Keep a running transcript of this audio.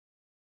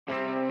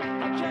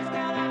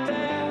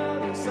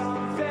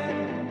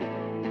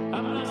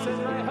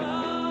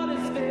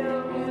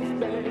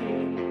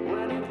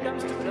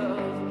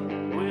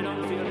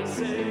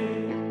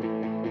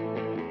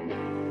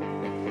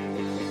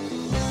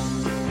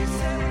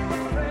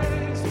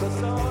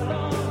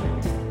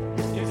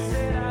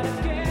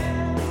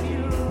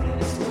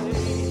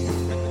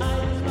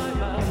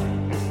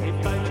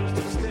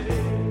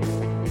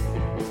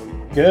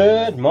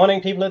Good morning,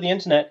 people of the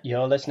internet.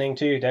 You're listening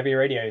to Debbie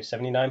Radio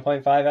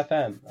 79.5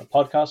 FM, a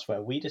podcast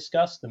where we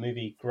discuss the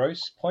movie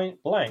Gross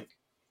Point Blank,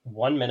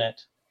 1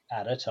 minute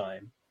at a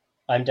time.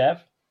 I'm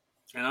Dev.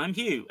 And I'm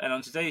Hugh, and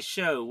on today's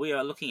show, we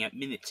are looking at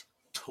minute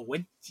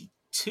 22.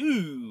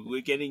 We're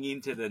getting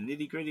into the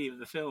nitty-gritty of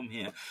the film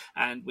here,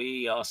 and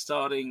we are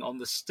starting on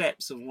the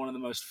steps of one of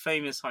the most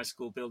famous high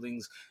school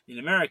buildings in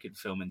American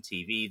film and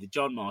TV, the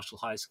John Marshall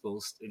High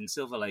School in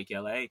Silver Lake,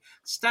 LA,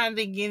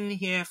 standing in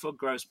here for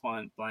Grosse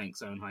Pointe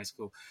Blank's own high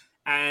school.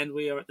 And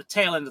we are at the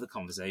tail end of the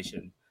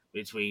conversation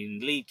between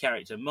lead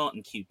character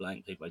Martin Q.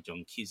 Blank, played by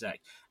John Cusack,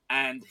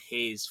 and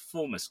his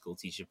former school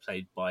teacher,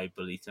 played by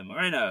Belita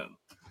Moreno.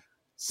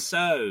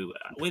 So,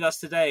 with us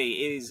today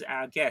is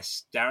our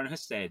guest, Darren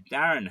Husted.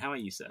 Darren, how are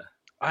you, sir?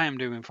 I am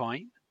doing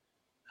fine.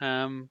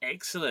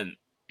 Excellent.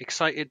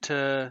 Excited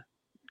to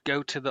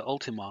go to the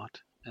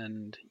Ultimart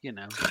and,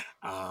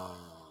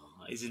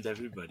 Isn't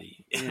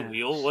everybody? Yeah.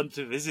 We all want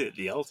to visit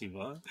the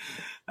Ultimart.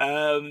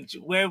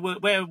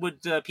 Where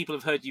would people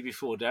have heard you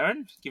before,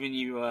 Darren? Given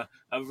you are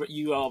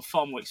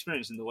far more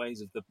experienced in the ways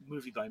of the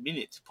Movie by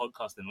Minute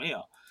podcast than we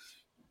are.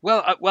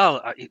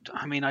 Well,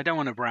 I mean, I don't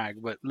want to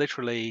brag, but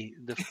literally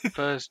the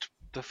first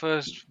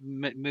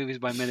Movies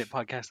by Minute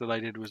podcast that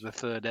I did was the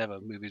third ever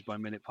Movies by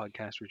Minute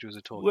podcast, which was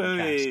a talking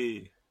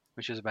cast,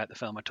 which is about the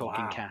film A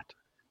Talking Cat.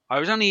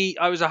 I was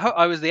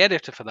the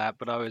editor for that,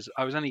 but I was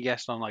only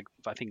guest on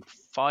I think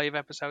 5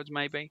 episodes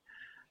maybe,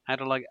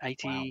 out of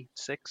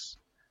 86.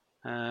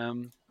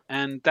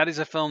 And that is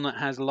a film that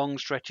has long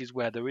stretches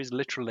where there is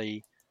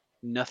literally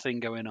nothing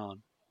going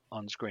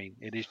on screen.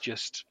 It is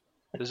just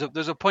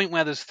there's a point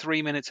where there's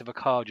 3 minutes of a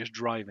car just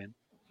driving,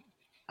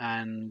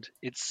 and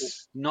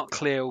it's not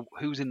clear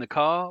who's in the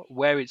car,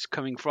 where it's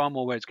coming from,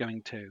 or where it's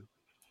going to.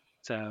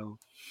 So,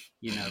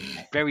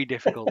 very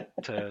difficult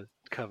to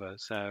cover.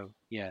 So,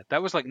 yeah,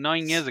 that was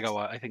 9 years ago.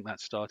 I think that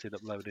started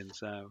uploading.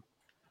 So,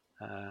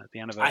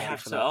 the anniversary. I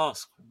have to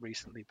ask.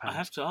 Recently passed. I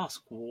have to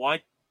ask why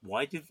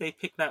did they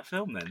pick that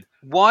film then?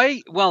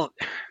 Why? Well,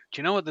 do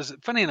you know what?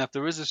 Funny enough,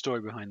 there is a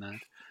story behind that.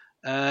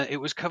 It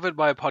was covered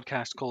by a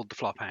podcast called The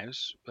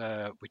Flophouse,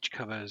 which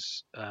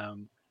covers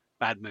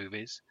bad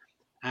movies.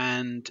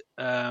 And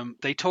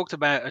they talked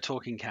about A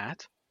Talking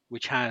Cat,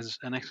 which has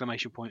an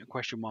exclamation point, a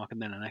question mark,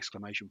 and then an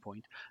exclamation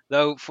point.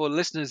 Though for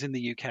listeners in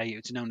the UK,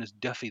 it's known as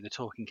Duffy the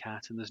Talking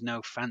Cat, and there's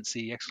no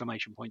fancy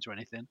exclamation points or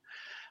anything.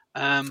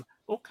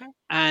 Okay.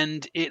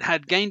 And it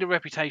had gained a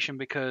reputation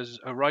because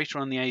a writer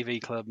on the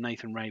AV Club,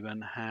 Nathan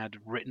Rabin, had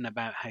written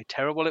about how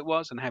terrible it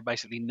was and how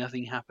basically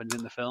nothing happened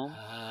in the film.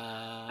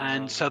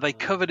 And so they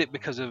covered it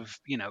because of,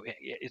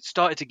 it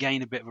started to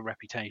gain a bit of a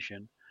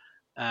reputation.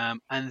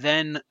 And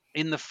then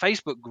in the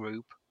Facebook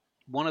group,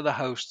 one of the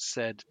hosts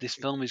said, this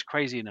film is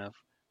crazy enough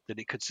that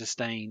it could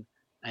sustain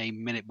a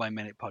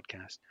minute-by-minute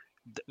podcast.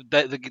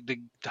 The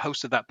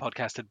host of that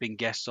podcast had been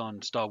guests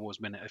on Star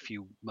Wars Minute a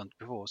few months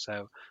before,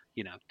 so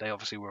they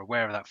obviously were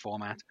aware of that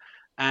format.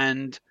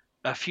 And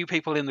a few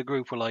people in the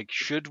group were like,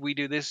 "Should we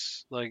do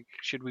this?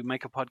 Should we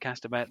make a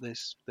podcast about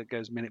this that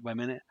goes minute by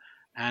minute?"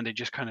 And it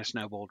just kind of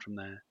snowballed from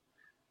there.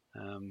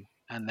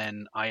 And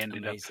then I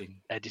ended up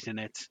editing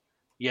it.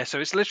 Yeah,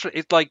 so it's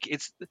literally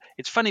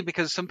it's funny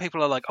because some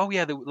people are like, oh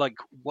yeah,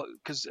 what?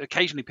 Because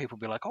occasionally people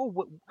be like,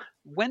 oh,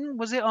 when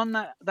was it on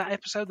that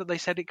episode that they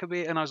said it could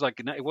be? And I was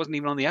like, no, it wasn't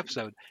even on the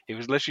episode. It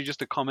was literally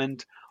just a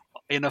comment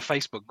in a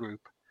Facebook group.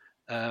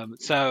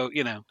 So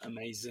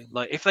amazing.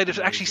 If they'd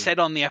actually said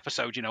on the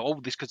episode, oh,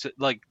 this could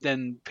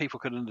then people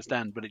could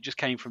understand. But it just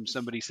came from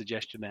somebody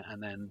suggesting it,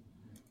 and then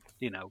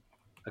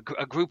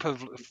a group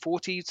of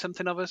 40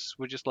 something of us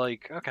were just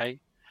like, okay.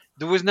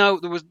 There was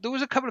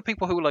a couple of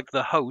people who were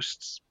the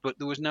hosts, but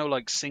there was no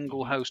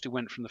single host who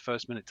went from the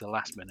first minute to the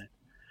last minute.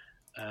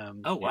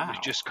 Oh wow! It was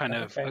just kind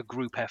of a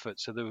group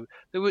effort. So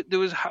there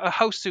was a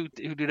host who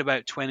did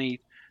about 20,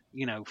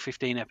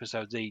 15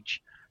 episodes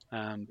each,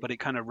 but it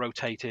kind of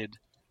rotated,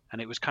 and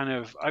it was kind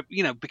of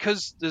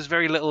because there's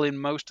very little in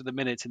most of the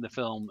minutes in the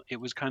film. It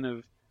was kind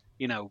of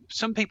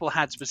some people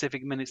had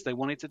specific minutes they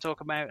wanted to talk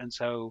about, and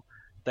so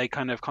they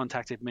kind of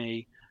contacted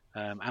me.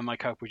 And my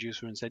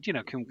co-producer and said,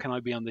 can I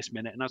be on this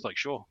minute? And I was like,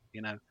 sure,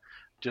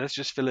 let's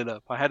just fill it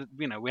up. We had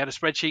a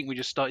spreadsheet and we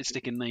just started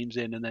sticking names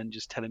in and then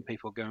just telling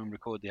people go and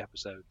record the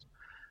episodes.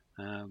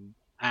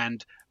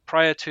 And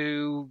prior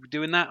to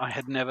doing that, I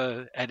had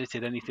never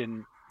edited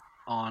anything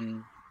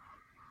on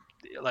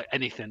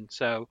anything.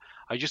 So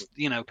I just,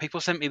 people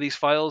sent me these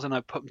files and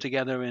I put them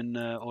together in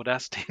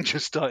Audacity and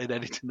just started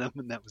editing them.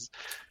 And that was,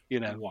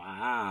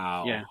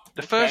 Wow. Yeah.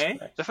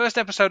 The first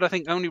episode, I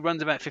think, only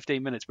runs about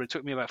 15 minutes, but it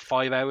took me about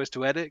 5 hours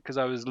to edit because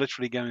I was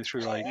literally going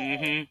through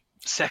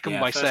second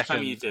by second. First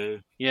time you do.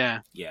 Yeah.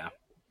 Yeah.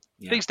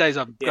 These days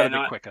I've got a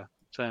bit quicker.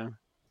 So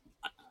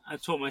I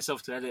taught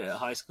myself to edit at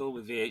high school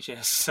with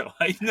VHS, so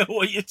I know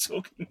what you're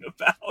talking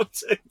about.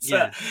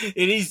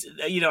 It is,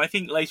 I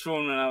think later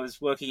on when I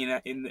was working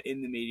in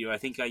the media, I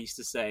think I used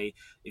to say,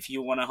 if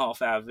you want a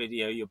half-hour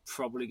video, you're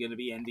probably going to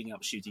be ending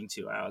up shooting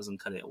 2 hours and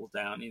cut it all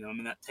down.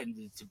 That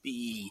tended to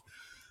be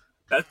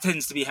that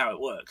tends to be how it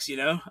works. You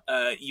know,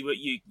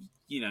 you're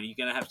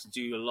going to have to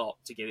do a lot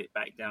to get it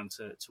back down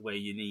to where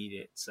you need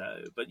it. So,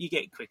 but you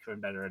get quicker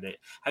and better at it.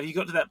 Have you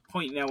got to that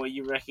point now where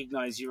you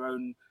recognise your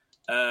own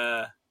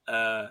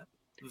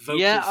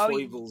vocal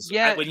foibles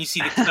when you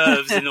see the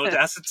curves in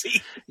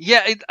Audacity?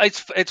 Yeah,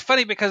 it's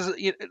funny because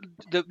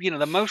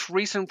the most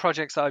recent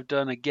projects I've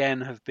done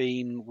again have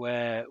been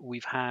where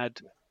we've had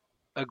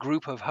a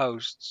group of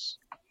hosts.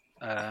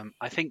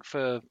 I think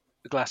for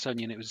the Glass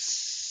Onion it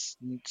was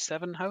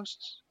 7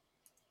 hosts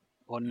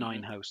or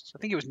 9 hosts. I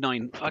think it was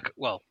 9. I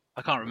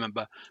can't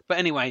remember. But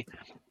anyway,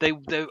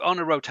 they're on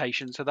a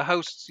rotation. So the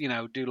hosts,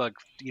 do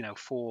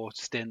 4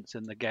 stints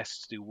and the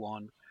guests do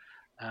 1.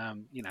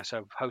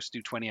 So hosts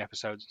do 20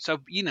 episodes. So,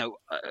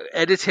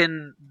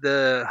 editing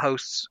the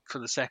hosts for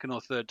the second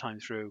or third time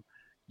through,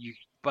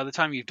 by the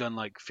time you've done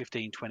like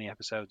 15, 20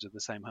 episodes of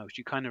the same host,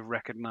 you kind of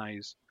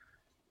recognize,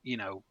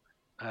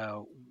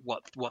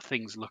 what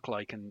things look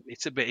like, and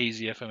it's a bit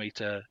easier for me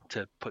to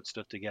put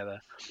stuff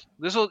together.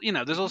 There's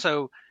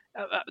also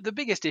the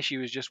biggest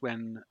issue is just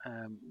when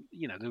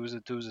there was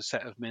a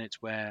set of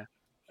minutes where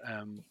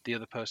the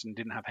other person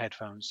didn't have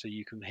headphones, so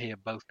you can hear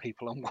both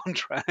people on one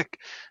track.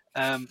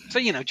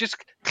 Just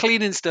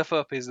cleaning stuff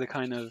up is the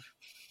kind of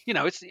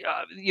it's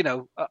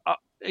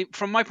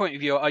from my point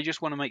of view, I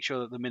just want to make sure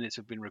that the minutes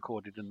have been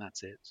recorded and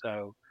that's it.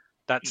 So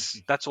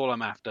that's all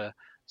I'm after.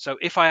 So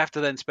if I have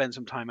to then spend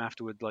some time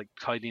afterward, like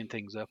tidying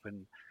things up,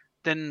 and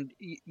then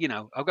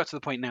I've got to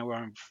the point now where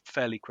I'm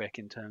fairly quick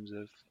in terms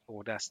of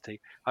Audacity.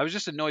 I was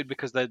just annoyed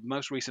because the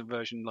most recent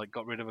version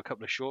got rid of a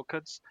couple of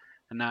shortcuts,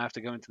 and now I have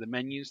to go into the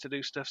menus to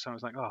do stuff. So I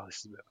was like, oh, this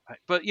is a bit of a pain.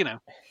 But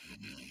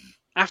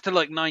after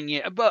 9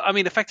 years, but I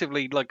mean,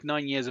 effectively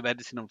 9 years of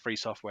editing on free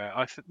software,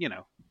 I'm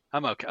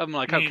okay. I'm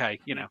like, okay,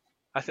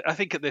 I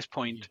think at this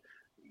point,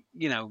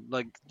 you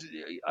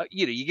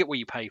get what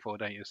you pay for,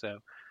 don't you? So.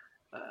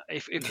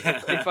 If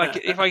I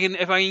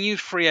can use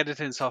free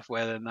editing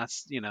software, then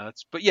that's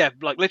but yeah,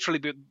 literally,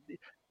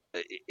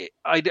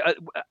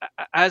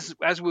 as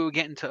we were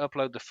getting to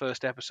upload the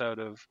first episode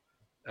of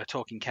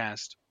Talking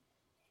Cast,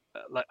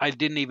 I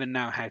didn't even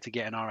know how to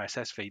get an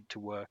RSS feed to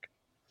work,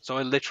 so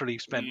I literally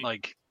spent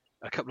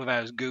a couple of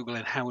hours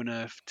googling how on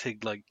earth to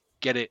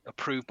get it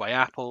approved by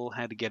Apple,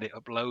 how to get it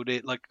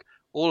uploaded,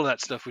 all of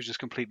that stuff was just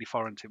completely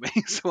foreign to me.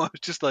 So I was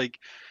just like,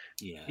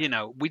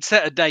 we'd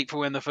set a date for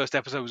when the first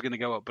episode was going to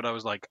go up, but I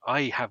was like,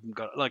 I haven't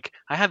got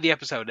I had the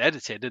episode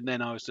edited, and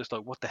then I was just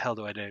like, what the hell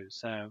do I do?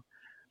 So,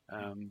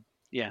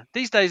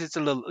 these days it's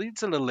a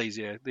little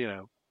easier.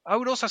 I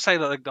would also say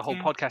that the whole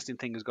podcasting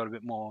thing has got a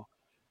bit more.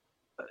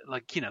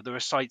 There are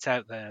sites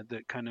out there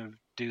that kind of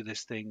do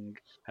this thing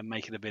and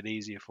make it a bit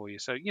easier for you.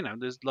 So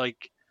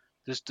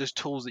there's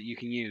tools that you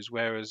can use,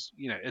 whereas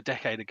a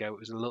decade ago it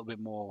was a little bit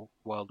more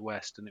Wild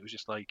West, and it was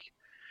just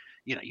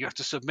you have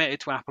to submit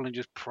it to Apple and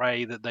just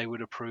pray that they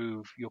would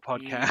approve your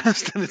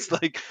podcast. And it's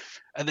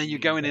and then you're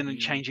going in and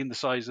changing the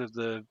size of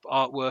the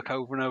artwork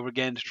over and over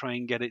again to try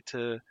and get it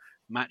to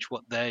match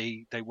what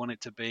they want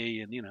it to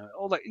be, and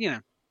all that.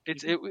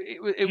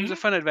 It was a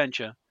fun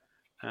adventure.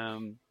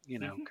 Kind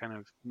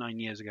of 9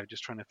 years ago,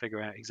 just trying to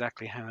figure out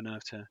exactly how on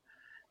earth to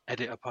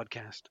edit a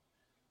podcast.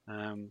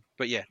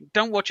 But yeah,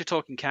 don't watch A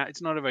Talking Cat.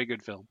 It's not a very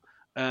good film.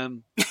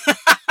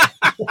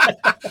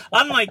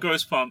 Unlike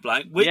Grosse Pointe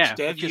Blank, which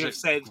Dev, you have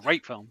said,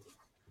 great film.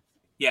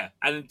 Yeah,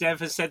 and Dev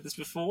has said this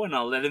before, and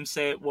I'll let him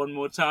say it one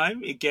more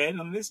time again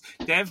on this.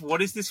 Dev,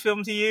 what is this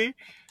film to you?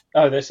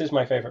 Oh, this is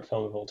my favorite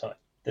film of all time.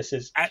 This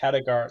is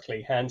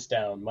categorically, hands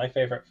down, my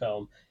favorite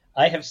film.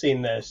 I have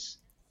seen this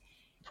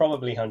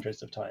probably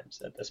hundreds of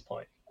times at this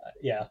point.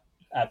 Yeah,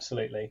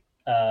 absolutely.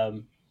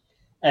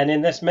 And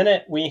in this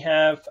minute, we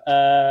have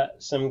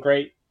some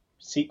great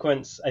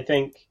sequence. I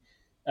think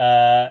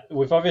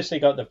we've obviously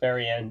got the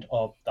very end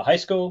of the high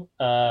school.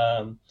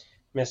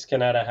 Miss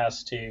Kanata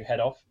has to head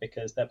off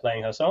because they're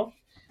playing her song.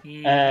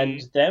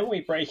 And then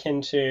we break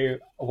into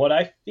what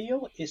I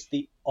feel is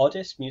the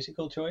oddest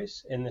musical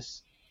choice in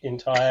this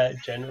entire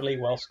generally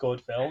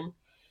well-scored film,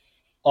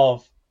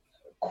 of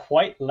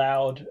quite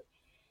loud,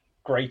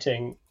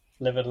 grating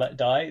Live and Let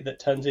Die that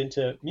turns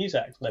into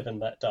Muzak's Live and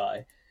Let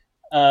Die.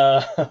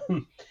 I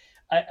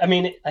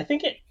mean, I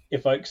think it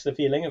evokes the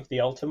feeling of the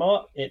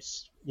Ultimart.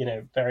 It's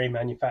very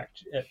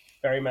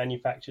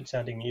manufactured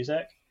sounding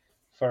music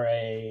for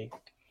a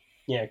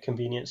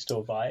convenience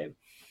store vibe.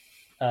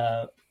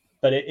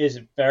 But it is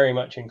very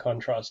much in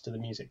contrast to the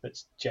music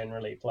that's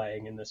generally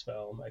playing in this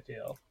film, I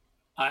feel.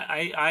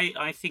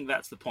 I think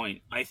that's the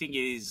point. I think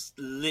it is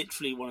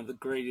literally one of the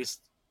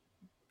greatest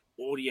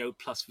audio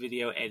plus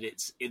video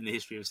edits in the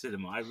history of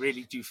cinema. I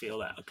really do feel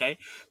that, okay?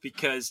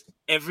 Because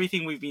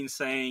everything we've been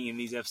saying in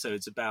these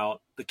episodes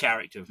about the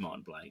character of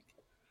Martin Blanc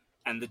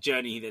and the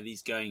journey that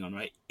he's going on,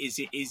 right, is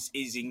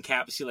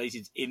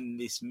encapsulated in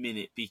this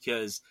minute,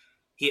 because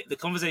the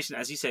conversation,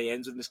 as you say,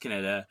 ends with Miss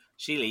Kaneda.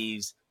 She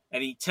leaves,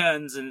 and he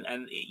turns and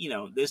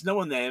there's no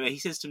one there, but he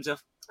says to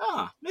himself,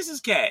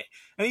 Mrs. K.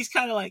 And he's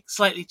kind of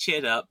slightly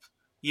cheered up,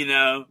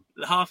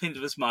 half hint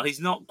of a smile. He's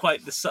not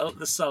quite the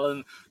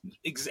sullen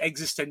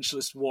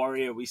existentialist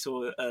warrior we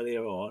saw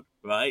earlier on,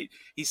 right?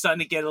 He's starting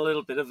to get a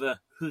little bit of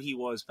who he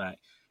was back.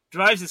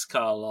 Drives his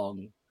car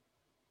along.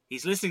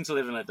 He's listening to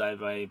Live and Let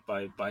Die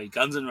by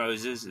Guns N'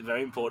 Roses.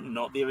 Very important,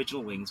 not the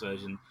original Wings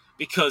version,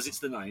 because it's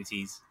the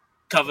 90s.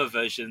 Cover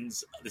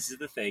versions, this is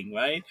the thing,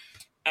 right?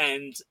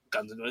 And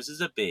Guns N'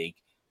 Roses are big.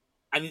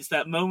 And it's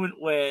that moment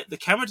where the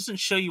camera doesn't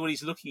show you what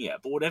he's looking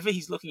at, but whatever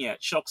he's looking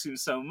at shocks him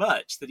so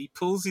much that he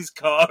pulls his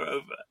car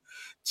over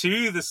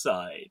to the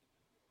side,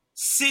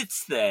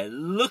 sits there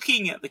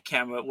looking at the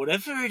camera,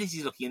 whatever it is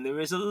he's looking at. There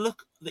is a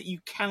look that you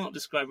cannot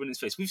describe on his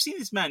face. We've seen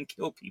this man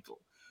kill people.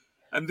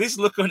 And this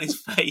look on his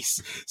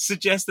face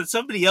suggests that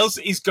somebody else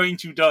is going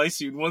to die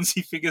soon once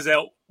he figures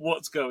out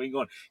what's going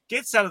on.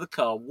 Gets out of the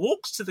car,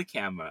 walks to the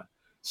camera,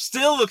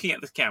 still looking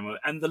at the camera,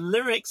 and the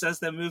lyrics as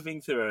they're moving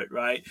through it,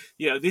 right?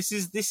 This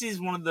is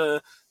one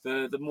of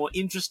the more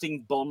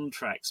interesting Bond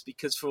tracks,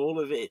 because for all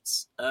of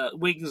its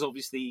Wings,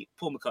 obviously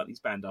Paul McCartney's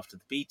band after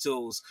the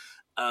Beatles,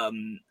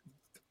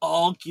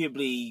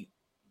 arguably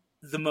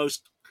the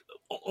most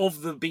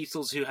of the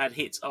Beatles who had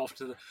hits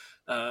after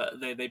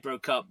they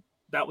broke up.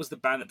 That was the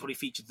band that probably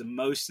featured the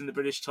most in the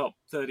British top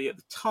 30 at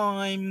the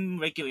time,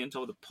 regularly on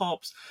top of the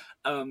pops.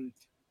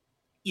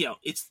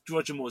 It's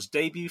Roger Moore's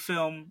debut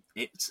film.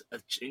 It's a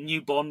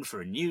new Bond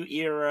for a new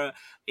era.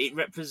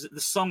 The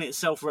song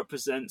itself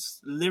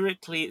represents,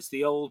 lyrically, it's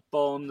the old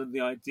Bond and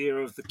the idea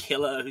of the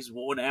killer who's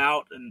worn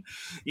out and,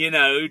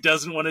 who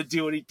doesn't want to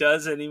do what he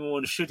does anymore.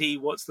 And should he,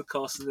 what's the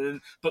cost?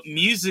 But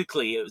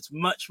musically, it was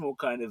much more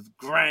kind of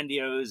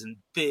grandiose and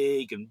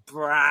big and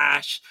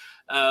brash.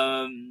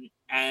 And,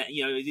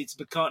 it's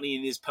McCartney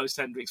in his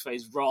post-Hendrix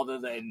phase rather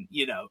than,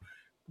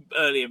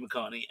 earlier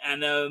McCartney.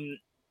 And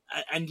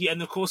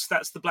of course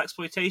that's the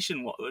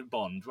blaxploitation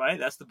Bond, right?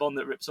 That's the Bond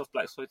that rips off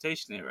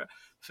blaxploitation era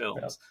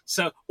films. Yeah.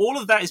 So all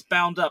of that is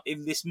bound up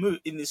in this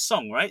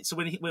song, right? So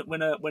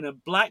when a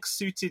black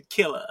suited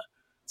killer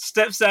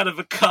steps out of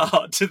a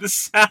car to the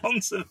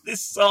sounds of this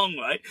song,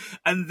 right?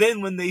 And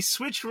then when they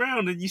switch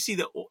around and you see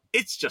that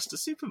it's just a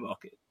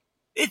supermarket,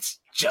 it's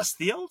just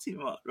the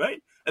Ultimart,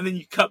 right? And then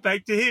you cut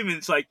back to him and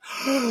it's like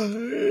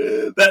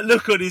that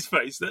look on his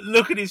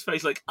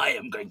face, like, I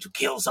am going to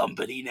kill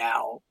somebody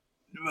now.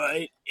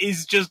 Right,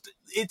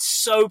 it's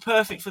so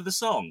perfect for the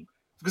song,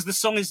 because the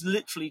song is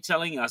literally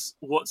telling us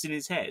what's in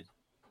his head.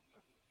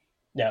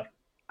 Yeah.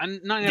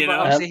 And but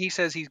obviously he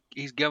says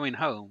he's going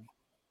home.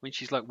 When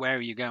she's like, "Where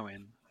are you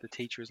going?" The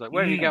teacher is like,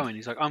 "Where are you going?"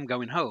 He's like, "I'm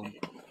going home."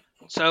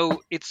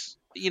 So it's,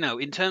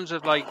 in terms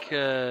of like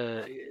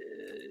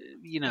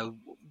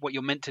what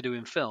you're meant to do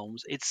in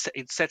films, it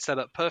sets that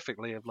up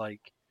perfectly. Of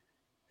like,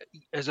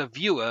 as a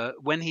viewer,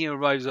 when he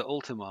arrives at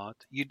Ultimart,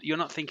 you're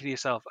not thinking to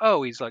yourself,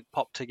 "Oh, he's like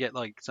popped to get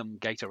like some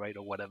Gatorade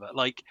or whatever."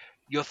 Like,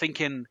 you're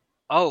thinking,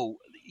 "Oh,"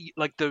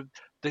 like the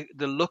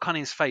look on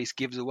his face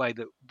gives away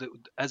that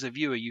as a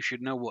viewer you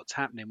should know what's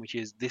happening, which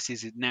is this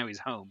is now his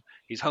home.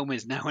 His home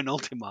is now in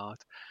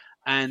Ultimart,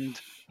 and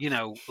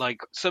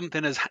like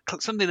something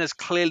has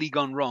clearly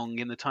gone wrong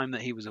in the time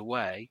that he was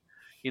away.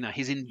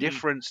 His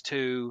indifference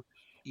to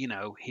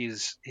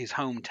his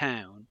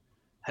hometown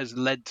has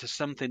led to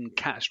something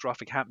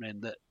catastrophic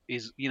happening that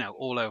is,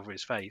 all over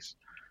his face.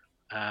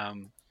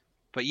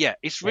 But yeah,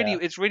 it's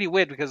really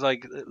weird, because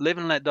like Live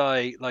and Let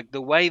Die, like the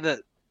way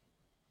that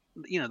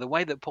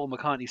Paul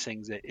McCartney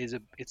sings it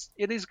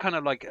is kind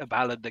of like a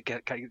ballad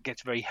that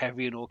gets very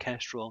heavy and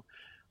orchestral,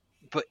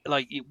 but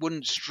like it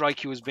wouldn't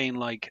strike you as being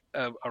like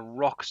a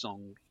rock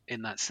song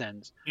in that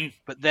sense.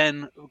 But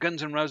then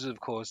Guns N' Roses, of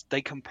course,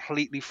 they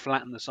completely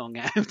flatten the song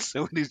out,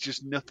 so it is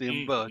just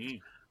nothing but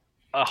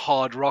a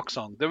hard rock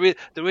song. There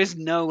is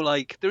no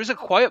like, there is a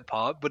quiet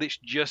part, but it's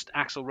just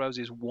Axl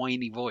Rose's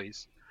whiny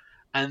voice,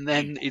 and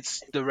then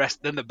it's the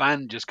rest. Then the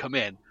band just come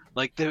in.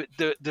 Like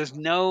there's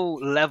no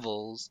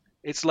levels.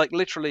 It's like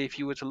literally, if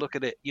you were to look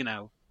at it, in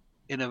a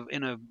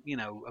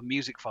a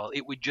music file,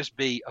 it would just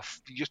be a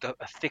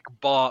thick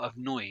bar of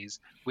noise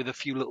with a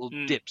few little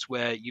dips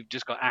where you've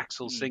just got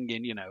Axl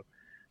singing,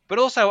 But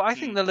also, I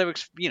think the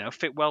lyrics,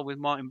 fit well with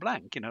Martin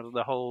Blanc.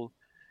 The whole.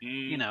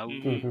 An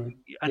open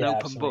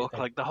absolutely. book,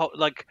 like the whole,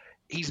 like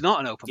he's not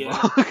an open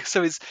book.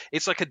 So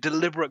it's like a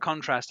deliberate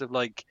contrast of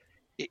like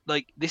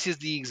this is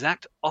the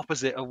exact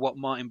opposite of what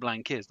Martin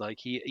Blanc is. Like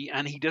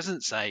he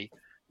doesn't say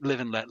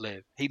live and let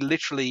live. He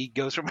literally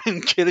goes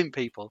around killing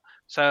people.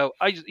 So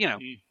I just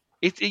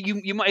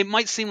it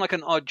might seem like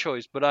an odd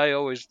choice, but I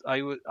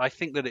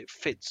think that it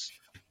fits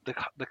the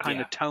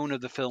kind of tone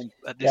of the film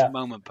at this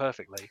moment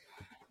perfectly.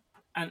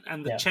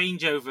 And the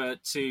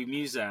changeover to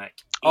Muzak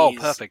is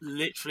perfect.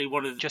 Literally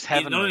one of just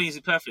heavenly. Not only is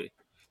it perfect,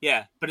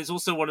 but it's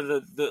also one of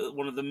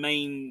the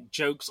main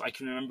jokes I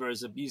can remember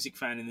as a music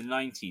fan in the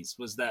 90s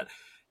was that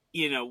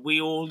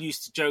we all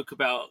used to joke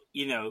about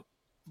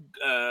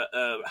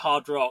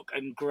hard rock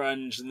and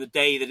grunge and the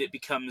day that it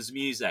becomes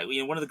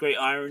Muzak. One of the great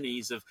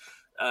ironies of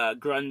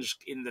grunge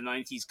in the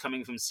 90s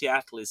coming from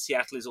Seattle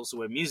is also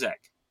where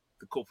Muzak,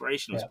 the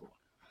corporation, was born.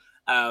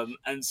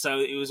 And so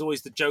it was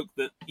always the joke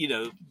that,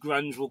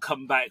 grunge will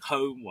come back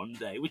home one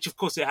day, which of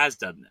course it has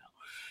done now.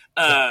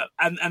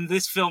 And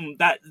this film,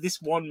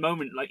 this one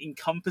moment like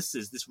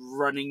encompasses this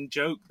running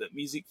joke that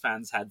music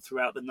fans had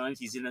throughout the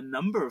 90s in a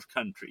number of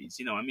countries.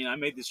 You know, I mean, I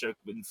made this joke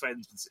with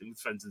friends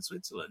in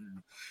Switzerland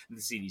in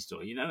the CD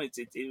store. You know,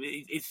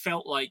 it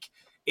felt like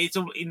it's,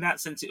 in that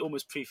sense, it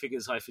almost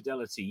prefigures High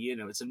Fidelity. You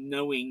know, it's a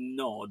knowing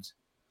nod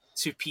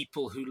to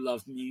people who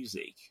love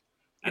music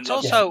and It's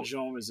love also,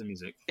 genres of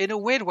music. in a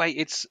weird way,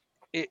 it's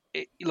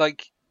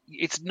like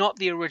it's not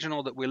the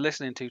original that we're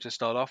listening to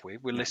start off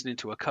with. We're listening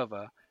to a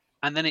cover,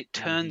 and then it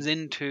turns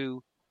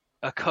into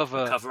a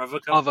cover Cover of a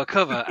of cover. a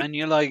cover, and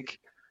you're like,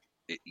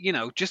 you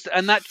know, just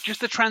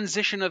the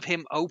transition of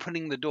him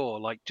opening the door,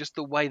 like just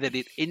the way that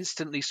it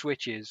instantly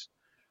switches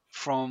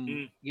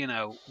from, you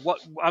know,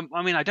 what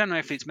I mean, I don't know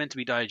if it's meant to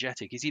be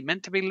diegetic. Is he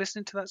meant to be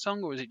listening to that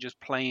song, or is it just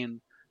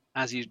playing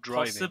as he's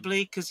driving?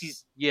 Possibly, because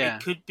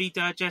it could be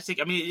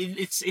diegetic. I mean,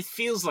 it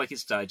feels like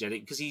it's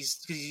diegetic because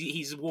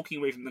he's walking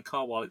away from the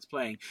car while it's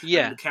playing.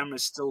 Yeah, and the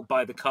camera's still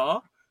by the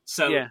car.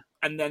 So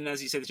and then,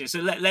 as you say, so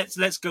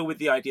let's go with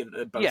the idea that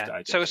they're both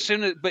diegetic. So as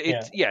soon as, but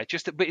it's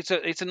but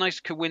it's a nice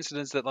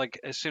coincidence that like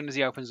as soon as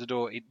he opens the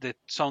door, the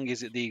song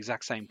is at the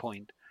exact same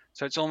point.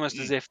 So it's almost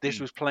as if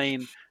this was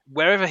playing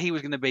wherever he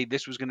was going to be.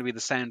 This was going to be the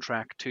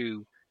soundtrack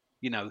to,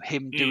 you know,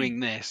 him doing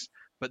this.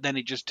 But then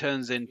it just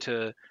turns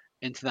into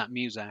that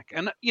music,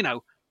 and you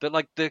know,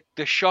 the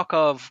shock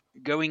of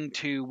going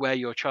to where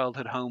your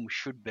childhood home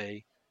should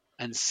be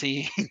and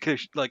seeing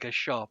like a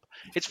shop.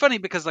 It's funny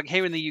because like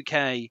here in the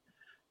UK,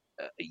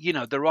 you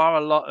know, there are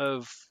a lot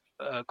of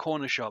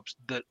corner shops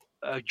that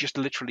are just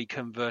literally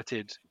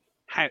converted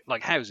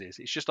like houses.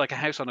 It's just like a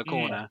house on a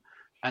corner,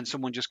 and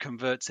someone just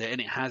converts it, and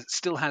it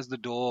still has the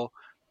door,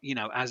 you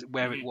know, as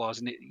where it was,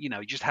 and it, you know,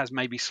 it just has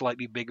maybe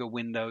slightly bigger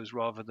windows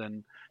rather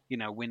than, you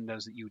know,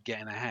 windows that you would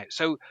get in a house.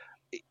 So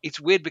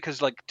it's weird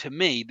because, like, to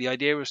me, the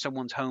idea of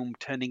someone's home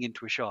turning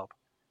into a shop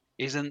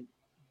isn't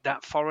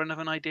that foreign of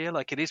an idea.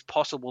 Like, it is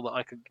possible that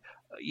I could,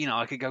 you know,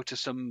 I could go to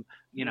some,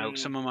 you know,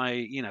 some of my,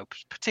 you know,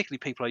 particularly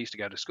people I used to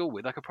go to school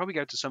with. I could probably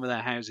go to some of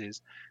their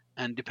houses,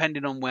 and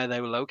depending on where they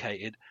were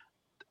located,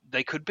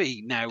 they could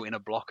be now in a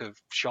block of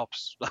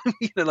shops.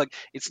 You know, like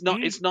it's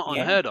not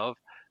unheard of.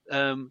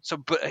 So,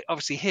 but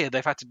obviously here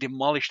they've had to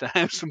demolish the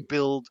house and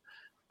build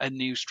a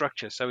new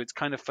structure. So it's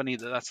kind of funny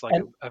that that's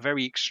like a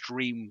very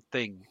extreme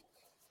thing.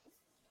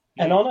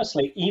 And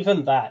honestly,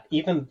 even that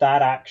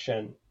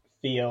action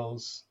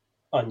feels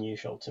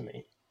unusual to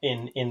me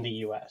in the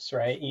US,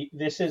 right?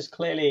 This is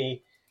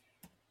clearly,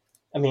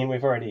 I mean,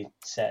 we've already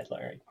said,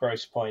 like,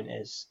 Grosse Pointe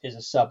is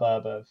a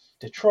suburb of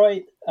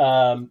Detroit.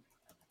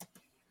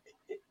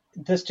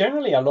 There's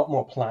generally a lot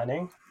more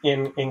planning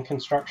in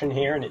construction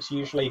here, and it's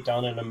usually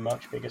done at a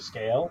much bigger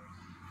scale.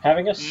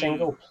 Having a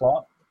single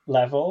plot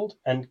leveled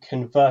and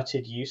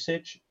converted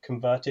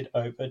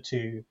over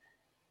to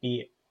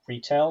be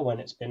retail when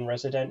it's been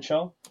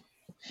residential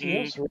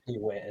feels really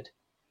weird.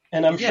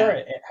 And I'm sure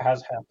it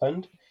has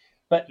happened,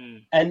 but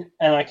and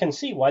I can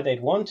see why they'd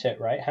want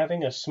it, right?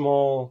 Having a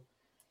small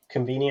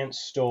convenience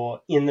store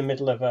in the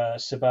middle of a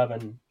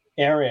suburban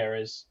area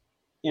is,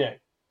 you know,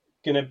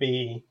 going to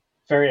be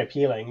very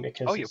appealing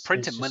because you're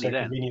printing money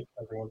then. Convenient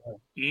for everyone.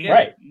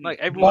 Right. Like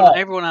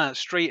everyone on that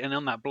street and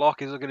on that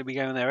block is going to be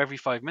going there every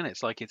 5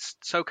 minutes. Like, it's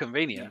so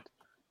convenient.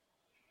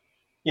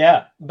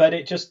 Yeah, but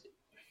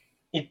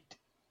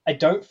I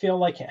don't feel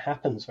like it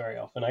happens very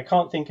often. I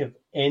can't think of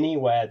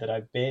anywhere that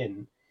I've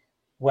been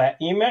where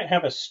you might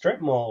have a strip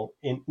mall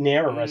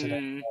near a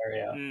residential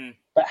area,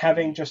 but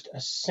having just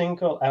a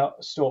single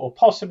out store, or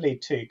possibly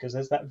two, because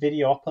there's that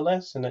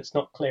Videopolis, and it's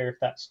not clear if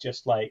that's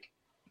just like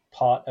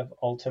part of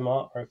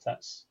Ultimart or if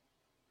that's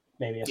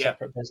maybe a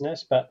separate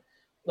business. But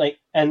like,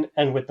 and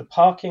with the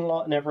parking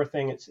lot and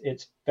everything,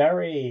 it's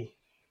very,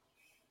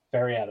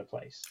 very out of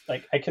place.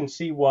 Like, I can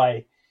see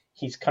why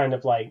he's kind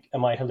of like,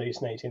 am I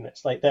hallucinating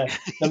this? Like the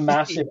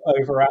massive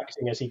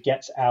overacting as he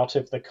gets out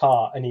of the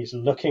car and he's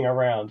looking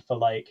around for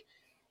like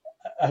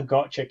a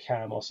gotcha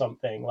cam or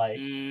something. Like,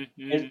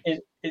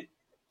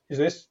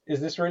 is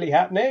this really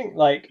happening?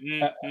 Like,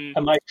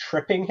 am I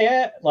tripping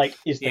here? Like,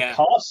 is the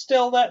car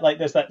still there? Like,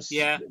 there's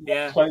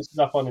that closes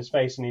up on his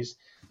face and he's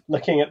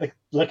looking at the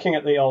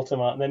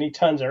Ultimart, and then he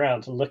turns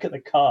around to look at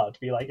the car to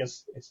be like,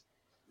 is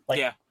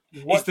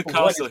the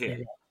car still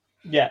here?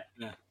 Yeah.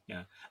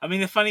 I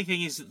mean, the funny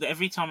thing is that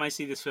every time I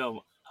see this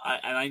film,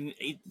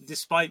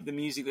 despite the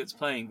music that's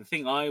playing, the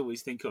thing I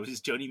always think of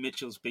is Joni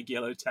Mitchell's Big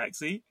Yellow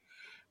Taxi.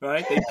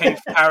 Right? They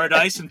paved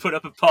paradise and put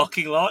up a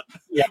parking lot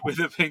with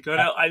a pink on it.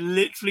 I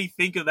literally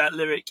think of that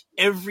lyric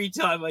every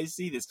time I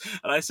see this.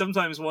 And I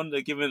sometimes wonder,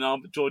 given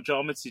George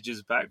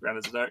Armitage's background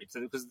as a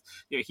director, because,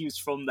 you know, he was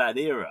from that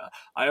era,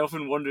 I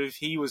often wonder if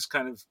he was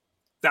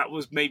that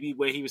was maybe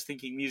where he was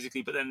thinking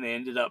musically, but then they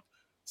ended up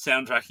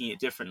soundtracking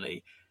it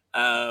differently.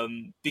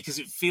 Because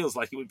it feels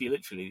like it would be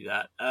literally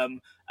that.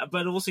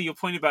 But also your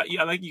point about,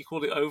 I like you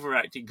called it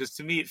overacting, because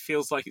to me it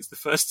feels like it's the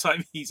first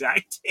time he's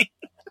acting.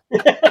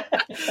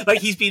 Like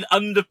he's been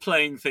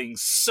underplaying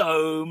things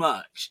so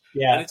much,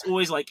 Yeah. and it's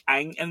always like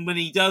and when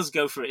he does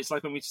go for it, it's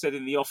like when we said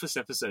in the Office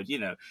episode,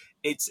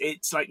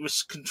 it's like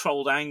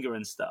controlled anger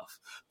and stuff.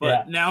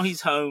 But now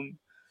he's home,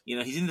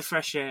 he's in the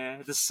fresh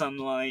air, the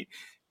sunlight.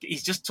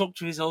 He's just talked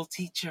to his old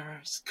teacher.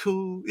 It's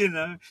cool,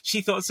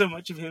 She thought so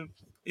much of him,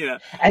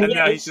 And and yet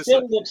now it he's just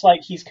still looks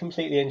like he's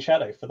completely in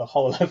shadow for the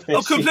whole of this.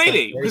 Oh,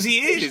 completely, sequence. because he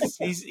is.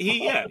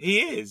 He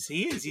is.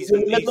 He's in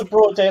the middle of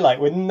broad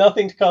daylight with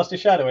nothing to cast a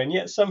shadow, and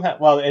yet somehow,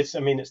 well, it's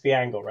the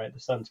angle, right? The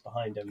sun's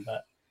behind him,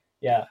 but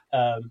yeah,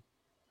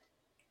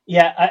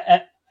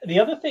 the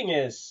other thing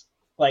is,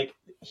 like,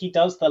 he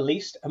does the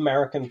least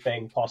American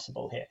thing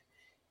possible here.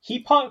 He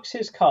parks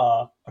his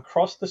car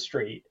across the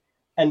street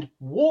and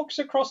walks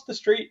across the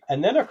street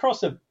and then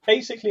across a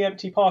basically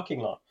empty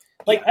parking lot.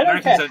 Like, I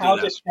don't care how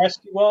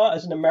distressed you are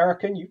as an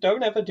American, you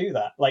don't ever do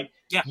that. Like,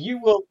 you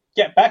will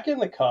get back in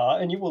the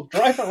car and you will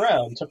drive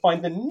around to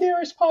find the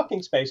nearest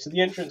parking space to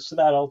the entrance to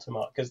that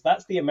Ultimart, because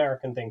that's the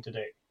American thing to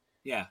do.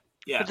 Yeah.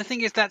 Yeah. But the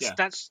thing is,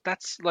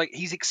 that's like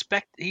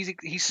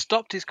he's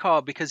stopped his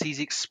car because he's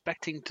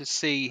expecting to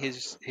see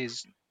his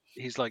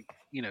like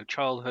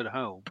childhood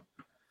home.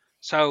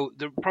 So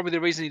probably the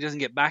reason he doesn't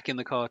get back in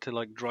the car to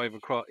like drive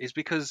across is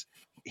because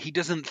he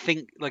doesn't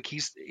think, like,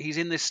 he's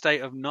in this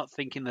state of not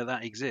thinking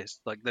that exists,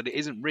 like that it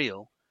isn't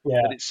real,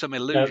 that it's some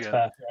illusion.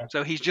 Fair,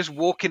 So he's just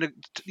walking,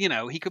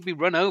 he could be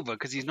run over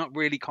because he's not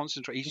really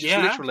concentrating. He's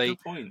just literally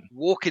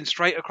walking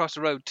straight across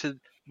the road to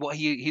what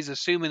he's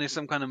assuming is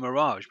some kind of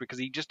mirage, because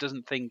he just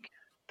doesn't think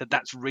that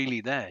that's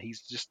really there.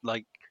 He's just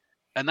like,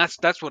 and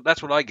that's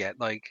what I get.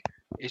 Like,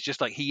 it's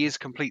just like he is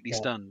completely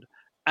stunned.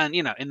 And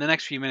in the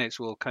next few minutes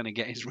we'll kind of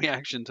get his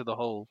reaction to the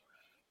whole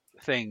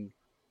thing.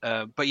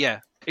 But yeah,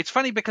 it's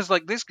funny because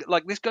this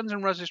Guns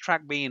N' Roses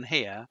track being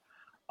here,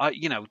 I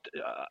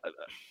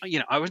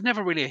was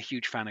never really a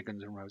huge fan of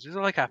Guns N' Roses.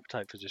 I like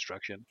Appetite for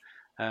Destruction.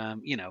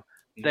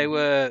 They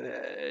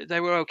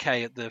were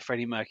okay at the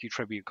Freddie Mercury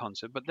tribute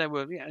concert, but they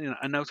were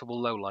a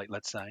notable lowlight,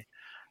 let's say.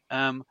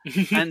 And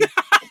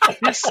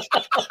this,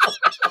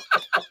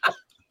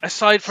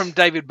 aside from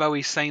David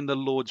Bowie saying the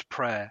Lord's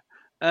Prayer.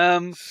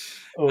 But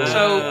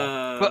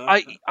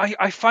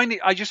I find it.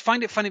 I just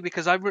find it funny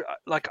because I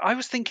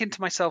was thinking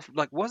to myself,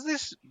 like, was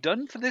this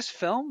done for this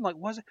film? Like,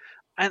 was it?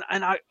 And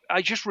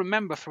I just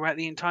remember throughout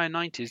the entire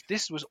 90s,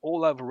 this was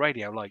all over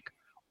radio, like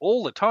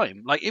all the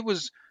time. Like, it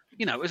was,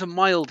 it was a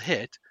mild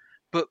hit,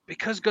 but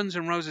because Guns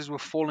N' Roses were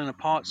falling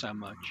apart so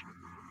much,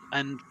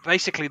 and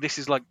basically this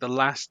is like the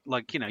last,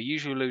 like,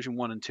 Use Your Illusion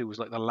 1 and 2 was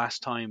like the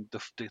last time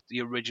the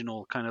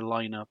original kind of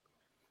lineup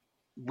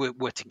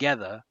were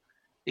together.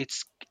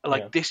 It's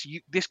like this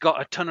got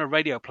a ton of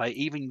radio play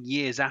even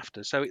years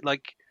after. So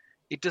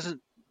it doesn't,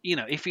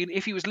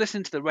 if he was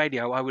listening to the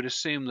radio, I would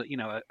assume that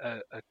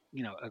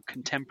a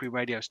contemporary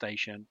radio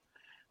station,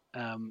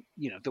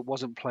 that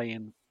wasn't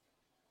playing,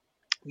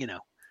 I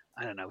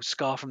don't know,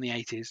 ska from the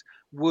 80s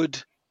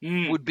would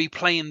be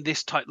playing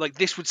this type. Like,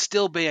 this would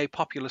still be a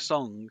popular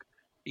song,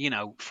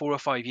 4 or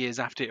 5 years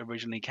after it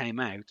originally came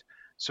out.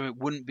 So it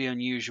wouldn't be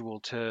unusual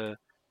to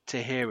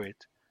hear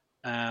it.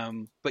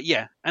 But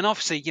yeah, and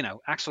obviously,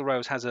 Axl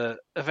Rose has a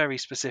very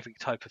specific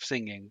type of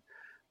singing.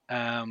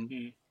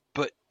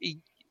 But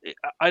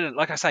I don't,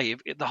 like I say,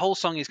 if the whole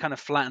song is kind of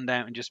flattened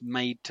out and just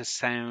made to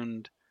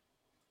sound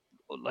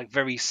like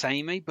very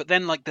samey. But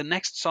then, like, the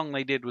next song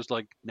they did was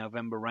like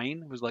November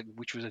Rain,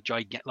 which was a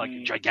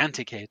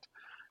gigantic hit,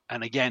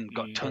 and again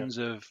got tons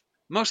of,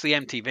 mostly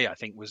MTV, I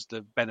think, was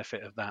the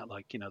benefit of that,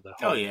 like, the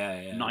whole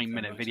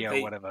 9-minute video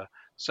or whatever.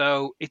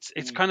 So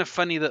it's kind of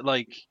funny that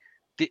like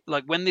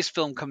when this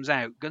film comes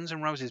out, Guns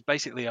N' Roses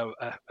basically are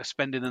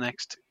spending the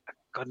next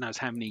God knows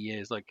how many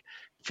years, like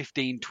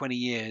 15, 20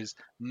 years,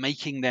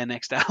 making their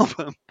next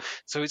album.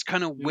 So it's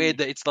kind of weird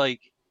that it's like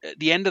at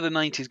the end of the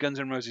 90s, Guns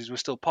N' Roses were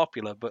still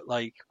popular, but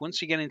like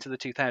once you get into the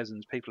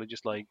 2000s, people are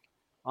just like,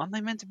 aren't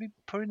they meant to be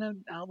putting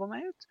an album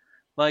out?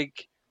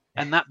 Like,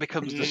 and that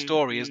becomes the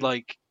story, is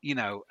like,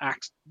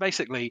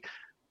 basically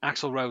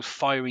Axl Rose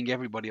firing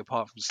everybody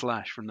apart from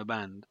Slash from the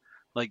band.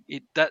 Like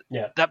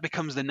that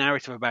becomes the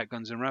narrative about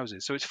Guns N'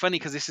 Roses. So it's funny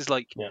because this is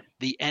like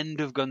the end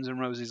of Guns N'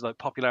 Roses, like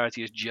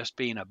popularity as just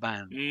being a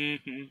band.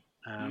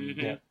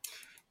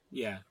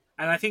 Yeah,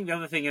 and I think the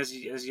other thing, as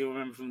you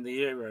remember from the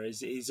era,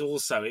 is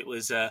also it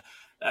was there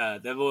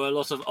were a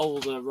lot of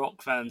older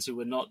rock fans who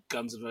were not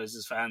Guns N'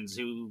 Roses fans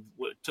who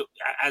took,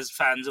 as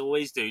fans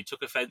always do,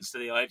 took offence to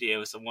the idea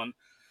of someone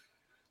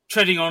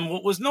treading on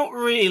what was not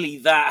really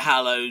that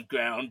hallowed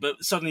ground,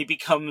 but suddenly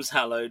becomes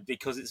hallowed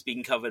because it's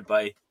been covered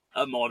by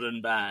a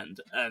modern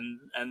band,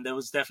 and there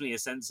was definitely a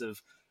sense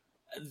of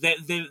that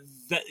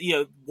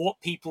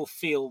what people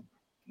feel,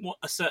 what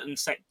a certain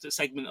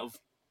segment of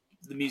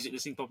the music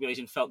listening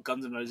population felt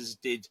Guns N' Roses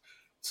did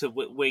to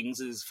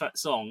Wings'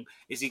 song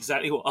is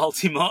exactly what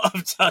Ultimart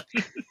have done.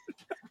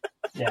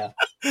 Yeah.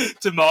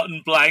 to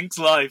Martin Blank's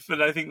life,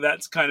 and I think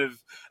that's kind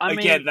of I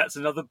again mean, that's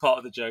another part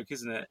of the joke,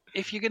 isn't it?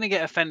 if you're going to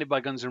get offended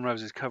by Guns N'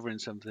 Roses covering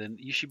something,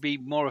 you should be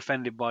more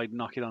offended by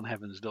Knocking on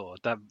Heaven's Door.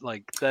 That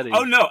is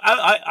Oh no,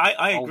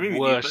 I a agree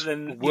with you, but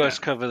then worse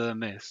cover than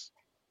this.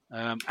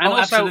 And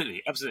also,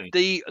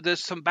 absolutely.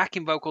 there's some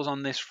backing vocals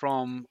on this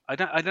from I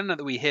don't know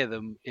that we hear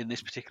them in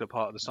this particular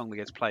part of the song that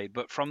gets played,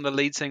 but from the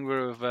lead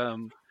singer of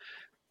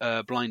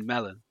Blind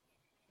Melon,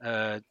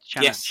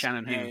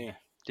 Shannon Hoon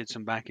did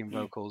some backing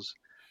vocals,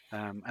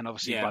 and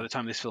obviously by the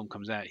time this film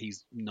comes out,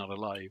 he's not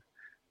alive.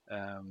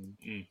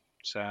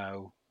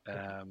 So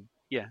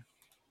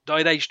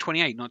died aged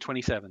 28, not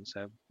 27,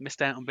 so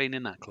missed out on being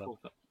in that club.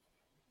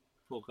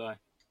 Poor guy.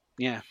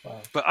 Yeah,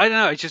 Wow. but I don't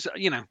know. It's just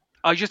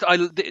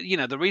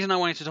the reason I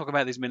wanted to talk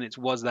about these minutes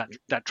was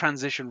that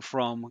transition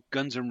from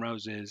Guns N'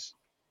 Roses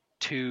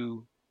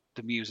to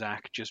the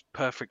Muzak, just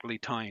perfectly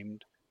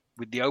timed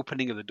with the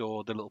opening of the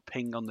door, the little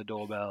ping on the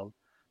doorbell,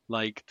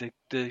 like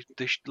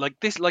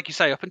like you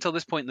say, up until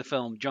this point in the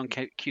film, John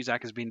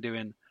Cusack has been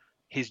doing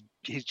his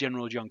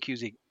general John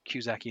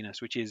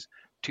Cusackiness, which is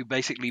to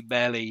basically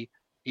barely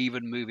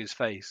even move his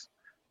face,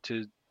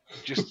 to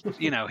just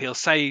he'll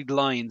say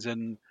lines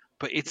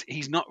but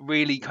he's not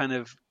really kind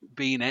of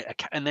being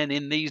and then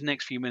in these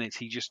next few minutes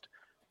he just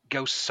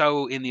goes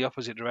so in the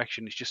opposite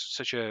direction. It's just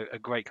such a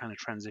great kind of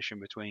transition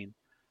between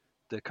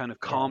the kind of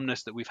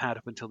calmness that we've had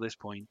up until this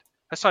point,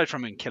 aside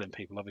from him killing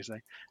people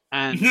obviously,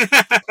 and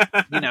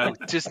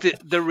just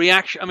the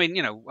reaction. I mean,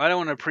 I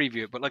don't want to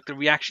preview it, but like the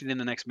reaction in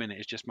the next minute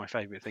is just my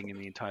favorite thing in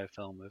the entire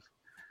film. Of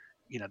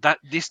that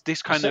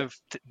this kind of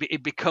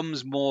it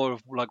becomes more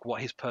of like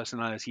what his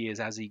personality is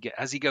as he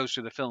goes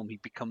through the film. He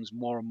becomes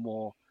more and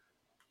more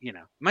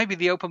maybe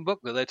the open book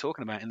that they're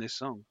talking about in this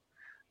song.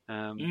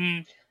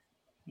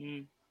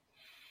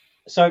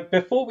 So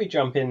before we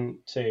jump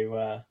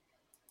into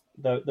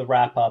the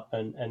wrap up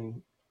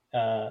and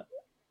the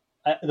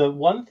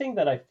one thing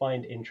that I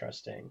find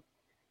interesting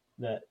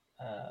that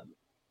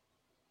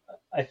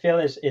I feel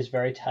is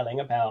very telling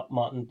about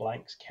Martin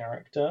Blank's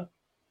character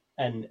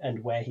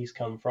and where he's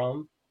come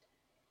from.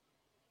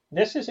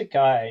 This is a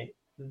guy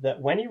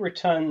that when he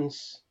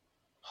returns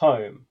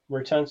to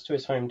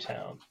his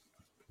hometown,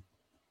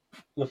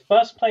 the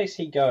first place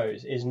he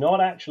goes is not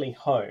actually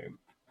home.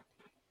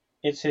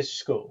 It's his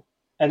school.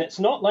 And it's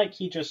not like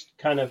he just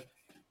kind of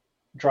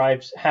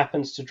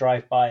happens to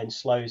drive by and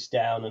slows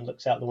down and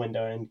looks out the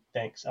window and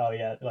thinks, oh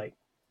yeah, like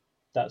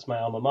that's my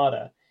alma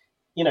mater.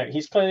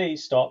 He's clearly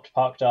stopped,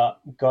 parked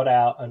up, got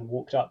out and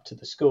walked up to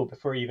the school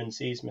before he even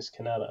sees Miss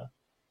Canella.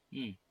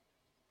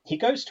 He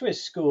goes to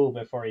his school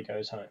before he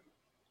goes home.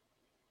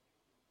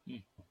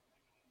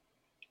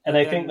 And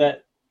I think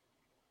that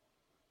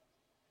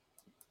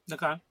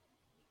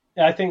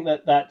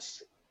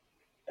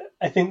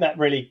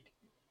really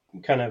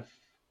kind of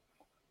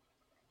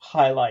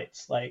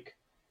highlights like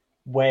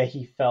where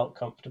he felt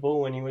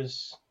comfortable when he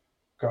was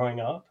growing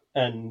up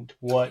and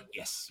what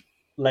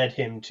led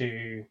him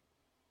to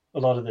a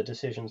lot of the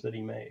decisions that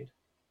he made.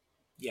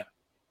 Yeah,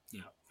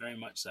 very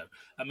much so.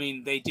 I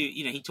mean, they do.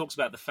 He talks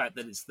about the fact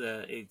that it's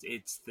the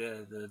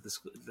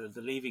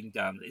leaving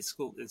done. It's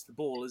school. It's the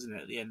ball, isn't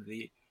it? At the end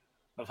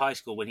of high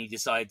school when he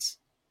decides,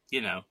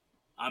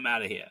 I'm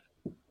out of here.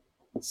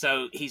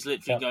 So he's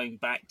literally going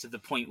back to the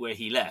point where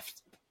he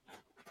left.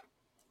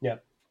 Yeah.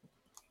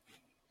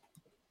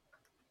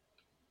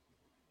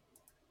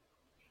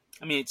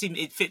 I mean,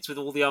 it fits with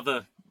all the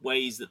other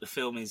ways that the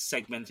film is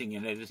segmenting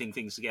and editing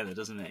things together,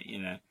 doesn't it?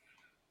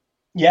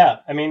 Yeah,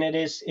 I mean,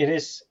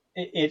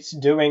 it's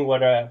doing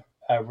what a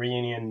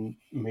reunion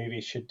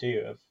movie should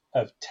do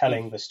of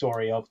telling the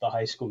story of the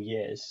high school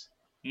years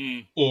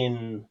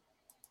in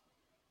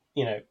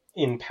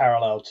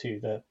parallel to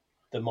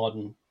the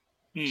modern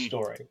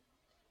story.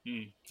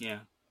 Yeah.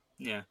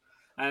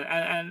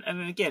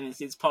 And again,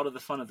 it's part of the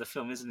fun of the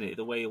film, isn't it?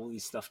 The way all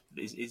this stuff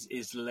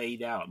is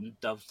laid out and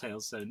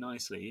dovetails so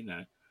nicely,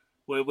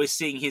 where we're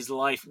seeing his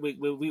life,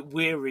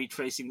 we're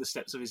retracing the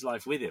steps of his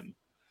life with him.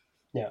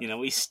 Yeah.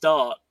 We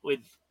start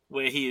with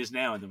where he is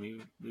now, and then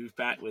we move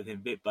back with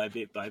him bit by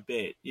bit by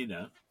bit.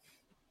 Yeah.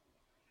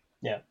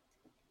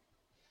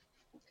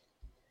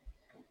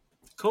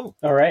 Cool.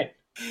 All right.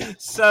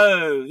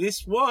 So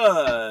this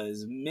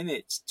was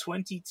minute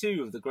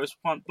 22 of the Gross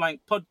Point Blank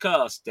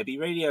podcast, Debbie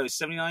Radio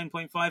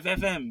 79.5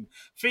 FM,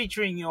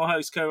 featuring your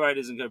hosts,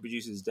 co-writers and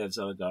co-producers Dev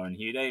Zalagar and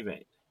Hugh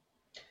David.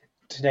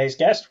 Today's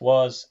guest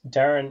was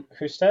Darren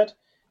Husted.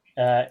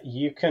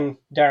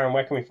 Darren,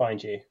 where can we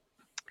find you?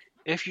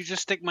 If you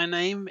just stick my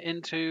name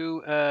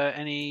into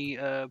any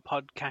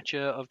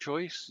podcatcher of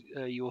choice,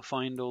 you will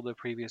find all the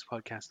previous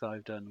podcasts that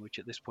I've done, which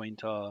at this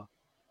point are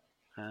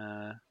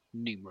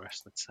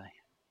numerous, let's say.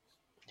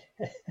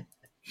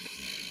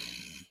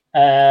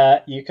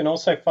 You can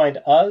also find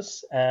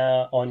us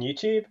on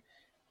YouTube,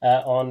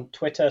 on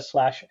Twitter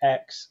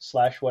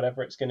 /X/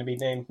 whatever it's going to be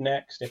named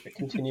next if it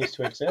continues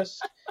to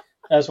exist,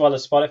 as well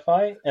as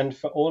Spotify. And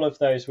for all of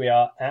those, we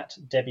are at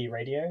Debbie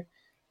Radio.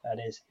 That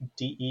is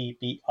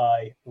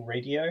DEBI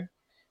Radio.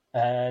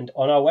 And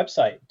on our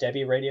website,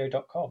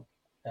 debbieradio.com.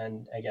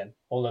 And again,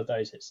 all of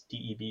those, it's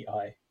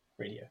DEBI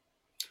Radio.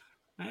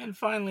 And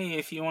finally,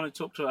 if you want to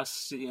talk to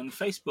us on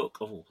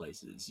Facebook, of all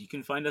places, you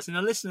can find us in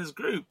a listeners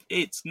group.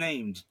 It's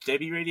named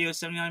Debbie Radio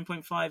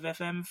 79.5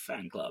 FM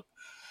Fan Club.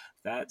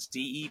 That's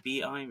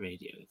DEBI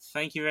Radio.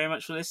 Thank you very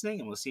much for listening,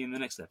 and we'll see you in the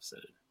next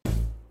episode.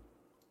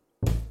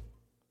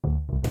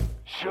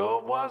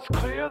 Sure was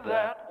clear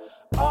that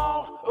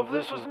all of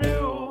this was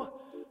new.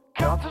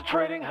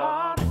 Concentrating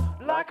hard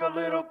like a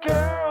little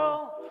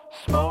girl,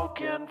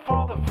 smoking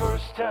for the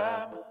first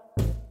time.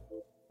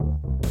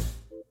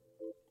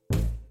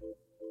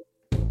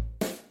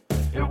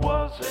 It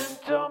wasn't